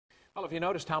Well, have you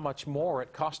noticed how much more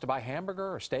it costs to buy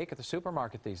hamburger or steak at the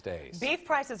supermarket these days? Beef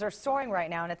prices are soaring right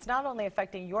now, and it's not only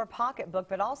affecting your pocketbook,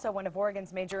 but also one of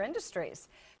Oregon's major industries.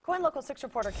 KOIN Local 6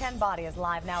 reporter Ken Body is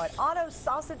live now at Otto's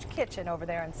Sausage Kitchen over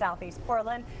there in southeast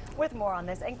Portland with more on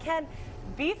this. And Ken,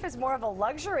 beef is more of a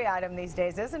luxury item these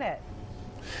days, isn't it?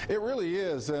 It really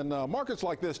is, and markets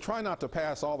like this try not to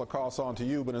pass all the costs on to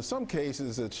you, but in some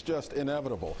cases it's just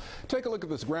inevitable. Take a look at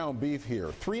this ground beef here,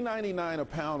 $3.99 a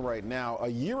pound right now. A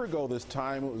year ago this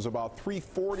time it was about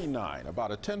 $3.49,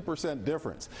 about a 10%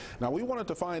 difference. Now we wanted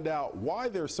to find out why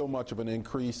there's so much of an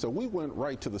increase, so we went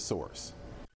right to the source.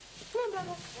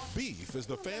 Beef is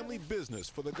the family business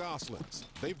for the Goslins.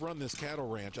 They've run this cattle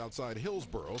ranch outside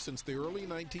Hillsboro since the early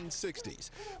 1960s.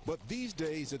 But these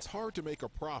days, it's hard to make a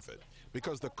profit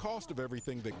because the cost of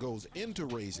everything that goes into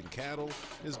raising cattle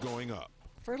is going up.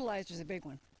 Fertilizer is a big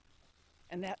one,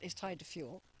 and that is tied to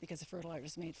fuel because the fertilizer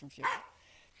is made from fuel.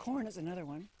 Corn is another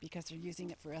one because they're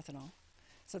using it for ethanol.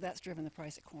 So that's driven the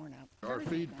price of corn up. Our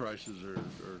feed prices are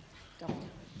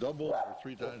double or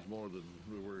 3 times more than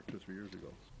we were 2 or 3 years ago.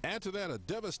 Add to that a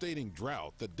devastating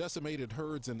drought that decimated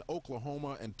herds in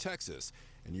Oklahoma and Texas,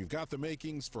 and you've got the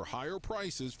makings for higher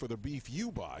prices for the beef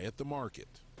you buy at the market.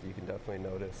 You can definitely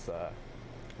notice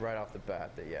right off the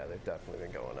bat that, yeah, they've definitely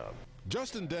been going up.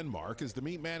 Justin Denmark is the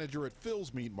meat manager at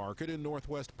Phil's Meat Market in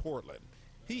Northwest Portland.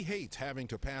 He hates having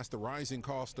to pass the rising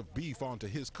cost of beef on to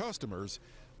his customers,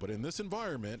 but in this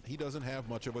environment, he doesn't have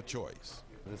much of a choice.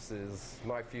 This is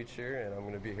my future, and I'm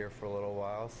going to be here for a little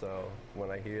while, so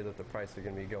when I hear that the prices are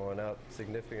going to be going up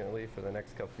significantly for the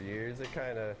next couple of years, it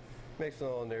kind of makes me a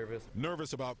little nervous.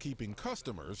 Nervous about keeping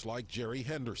customers like Jerry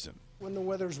Henderson. When the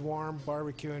weather's warm,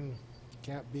 barbecuing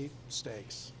can't beat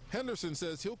steaks. Henderson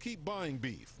says he'll keep buying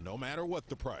beef, no matter what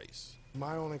the price.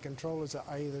 My only control is that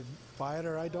I either buy it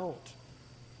or I don't.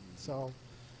 So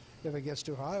if it gets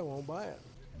too high, I won't buy it.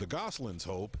 The Goslins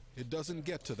hope it doesn't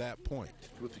get to that point.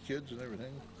 With the kids and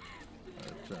everything,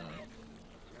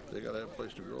 they got to have a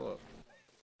place to grow up.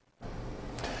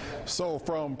 So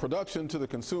from production to the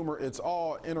consumer, it's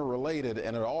all interrelated,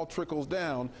 and it all trickles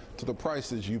down to the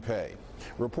prices you pay.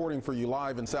 Reporting for you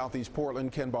live in southeast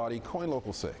Portland, Ken Body, KOIN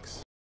Local 6.